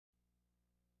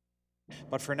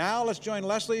But for now, let's join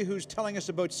Leslie, who's telling us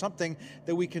about something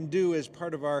that we can do as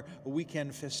part of our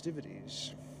weekend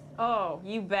festivities. Oh,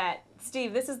 you bet.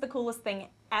 Steve, this is the coolest thing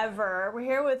ever. We're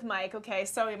here with Mike. Okay,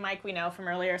 so Mike, we know from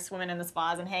earlier swimming in the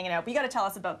spas and hanging out, but you got to tell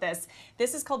us about this.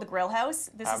 This is called the Grill House.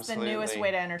 This Absolutely. is the newest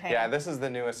way to entertain. Yeah, this is the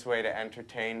newest way to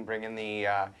entertain, bringing the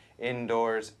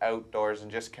indoors, outdoors,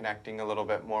 and just connecting a little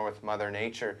bit more with Mother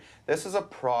Nature. This is a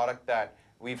product that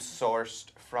we've sourced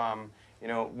from, you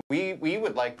know, we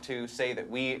would like to say that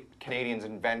we Canadians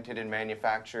invented and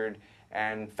manufactured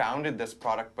and founded this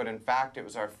product, but in fact it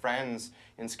was our friends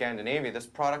in Scandinavia. This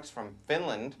product's from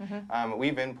Finland.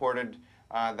 We've imported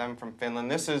them from Finland.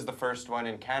 This is the first one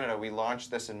in Canada. We launched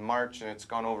this in March and it's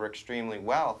gone over extremely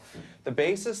well. The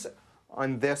basis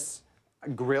on this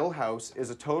grill house is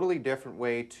a totally different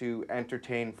way to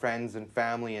entertain friends and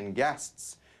family and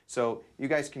guests. So you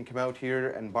guys can come out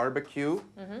here and barbecue.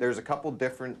 There's a couple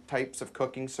different types of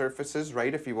cooking surfaces,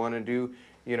 right? If you want to do,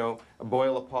 you know,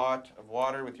 boil a pot of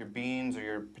water with your beans or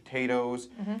your potatoes.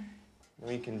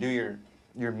 You can do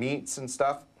your meats and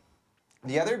stuff.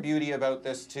 The other beauty about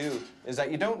this too is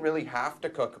that you don't really have to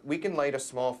cook. We can light a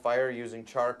small fire using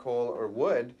charcoal or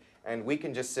wood, and we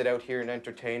can just sit out here and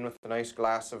entertain with a nice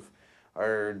glass of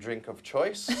our drink of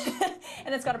choice.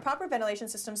 And it's got a proper ventilation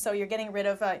system, so you're getting rid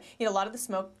of you know, a lot of the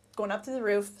smoke going up to the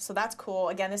roof, so that's cool.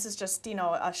 Again, this is just, you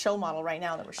know, a show model right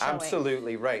now that we're showing.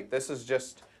 Absolutely right. This is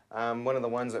just one of the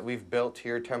ones that we've built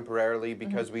here temporarily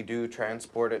because we do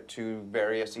transport it to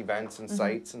various events and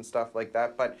sites and stuff like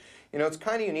that. But, you know, it's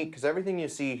kind of unique because everything you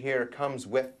see here comes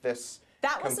with this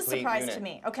That was a surprise to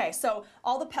me. Okay, so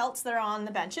all the pelts that are on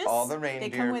the benches, all the reindeer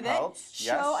they come with pelts, it.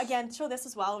 Show again, show this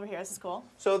as well over here. This is cool.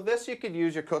 So this you could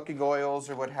use your cooking oils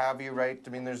or what have you, right? I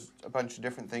mean, there's a bunch of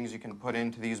different things you can put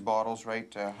into these bottles, right,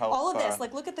 to help. All of this,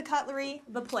 like look at the cutlery,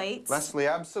 the plates. Leslie,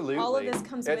 absolutely. All of this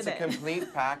comes with it. It's a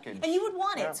complete package. And you would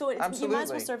want it, so you might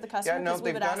as well serve the customer. Yeah, no, we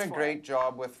they've would done ask a for great it.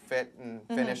 job with fit and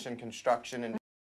finish and construction and